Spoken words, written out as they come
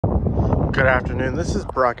Good afternoon, this is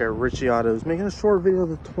Brock at Ritchie Autos making a short video of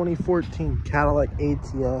the 2014 Cadillac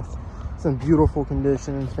ATS. It's in beautiful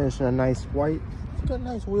condition, finished in a nice white. It's got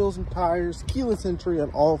nice wheels and tires, keyless entry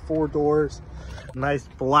on all four doors, nice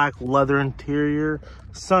black leather interior,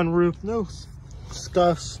 sunroof, no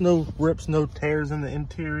scuffs, no rips, no tears in the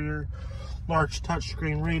interior, large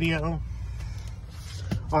touchscreen radio,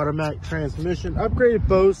 automatic transmission, upgraded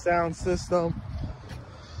Bose sound system.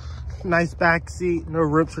 Nice back seat, no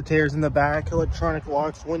rips or tears in the back, electronic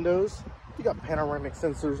locks, windows. You got panoramic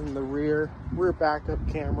sensors in the rear backup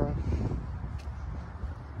camera.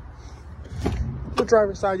 The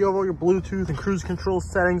driver's side, you have all your Bluetooth and cruise control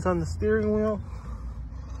settings on the steering wheel.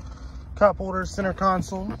 Cup holder, center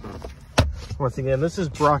console. Once again, this is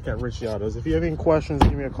Brock at Ritchie Autos. If you have any questions,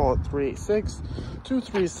 give me a call at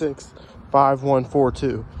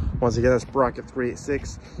 386-236-5142. Once again, that's Brock at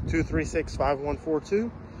 386-236-5142.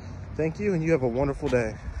 Thank you, and you have a wonderful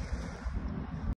day.